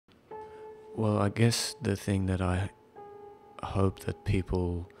Well, I guess the thing that I hope that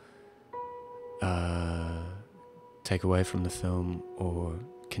people take away from the film or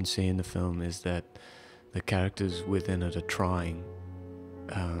can see in the film is that the characters within it are trying,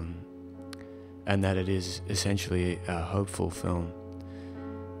 and that it is essentially a hopeful film.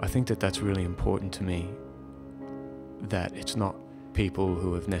 I think that that's really important to me, that it's not people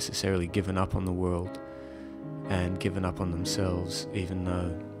who have necessarily given up on the world and given up on themselves, even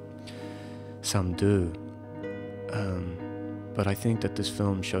though some do. But I think that this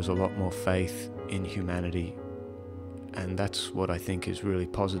film shows a lot more faith in humanity, and that's what I think is really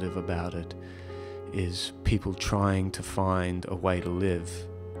positive about it, is people trying to find a way to live,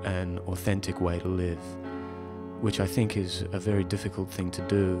 an authentic way to live, which I think is a very difficult thing to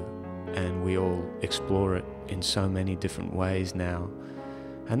do, and we all explore it in so many different ways now.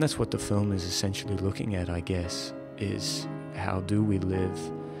 And that's what the film is essentially looking at, I guess, is how do we live?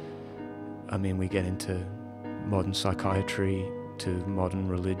 I mean, we get into modern psychiatry, to modern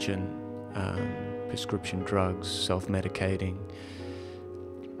religion, prescription drugs, self-medicating,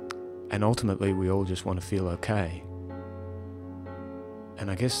 and ultimately we all just want to feel okay. And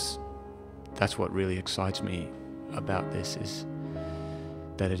I guess that's what really excites me about this, is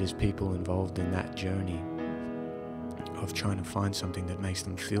that it is people involved in that journey of trying to find something that makes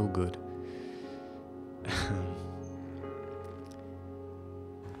them feel good.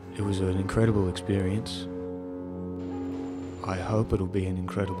 It was an incredible experience. I hope it'll be an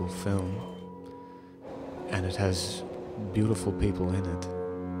incredible film, and it has beautiful people in it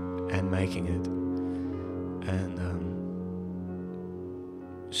and making it, and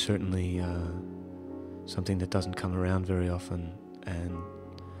certainly something that doesn't come around very often, and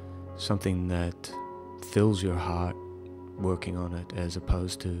something that fills your heart working on it, as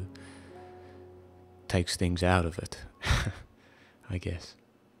opposed to takes things out of it, I guess.